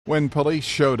When police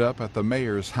showed up at the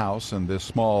mayor's house in this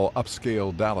small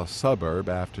upscale Dallas suburb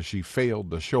after she failed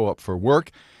to show up for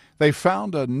work, they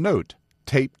found a note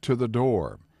taped to the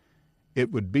door.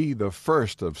 It would be the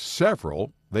first of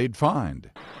several they'd find.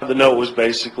 The note was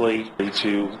basically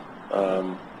to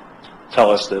tell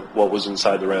us that what was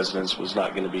inside the residence was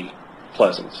not going to be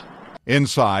pleasant.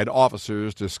 Inside,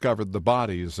 officers discovered the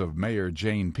bodies of Mayor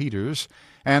Jane Peters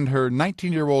and her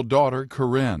 19-year-old daughter,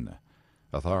 Corinne.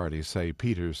 Authorities say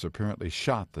Peters apparently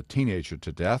shot the teenager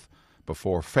to death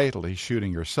before fatally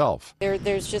shooting herself.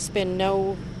 There's just been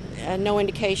no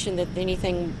indication that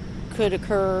anything could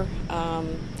occur.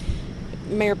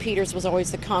 Mayor Peters was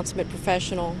always the consummate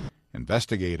professional.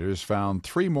 Investigators found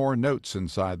 3 more notes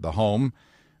inside the home.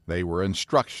 They were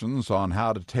instructions on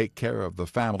how to take care of the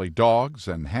family dogs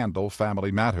and handle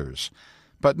family matters,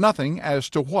 but nothing as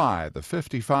to why the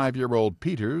 55-year-old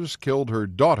Peters killed her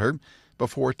daughter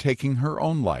before taking her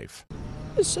own life.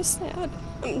 It's just sad.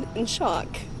 I'm in shock.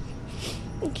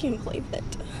 I can't believe it.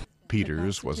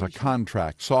 Peters was a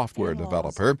contract software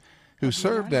developer who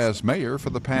served as mayor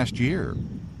for the past year.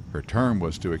 Her term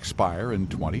was to expire in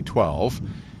 2012.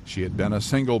 She had been a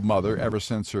single mother ever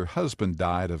since her husband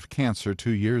died of cancer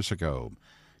 2 years ago.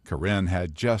 Corinne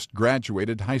had just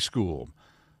graduated high school.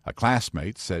 A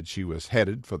classmate said she was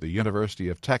headed for the University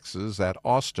of Texas at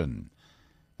Austin.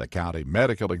 The county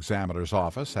medical examiner's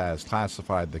office has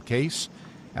classified the case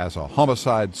as a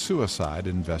homicide-suicide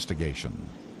investigation.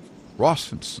 Ross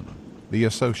Simpson, The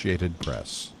Associated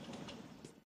Press.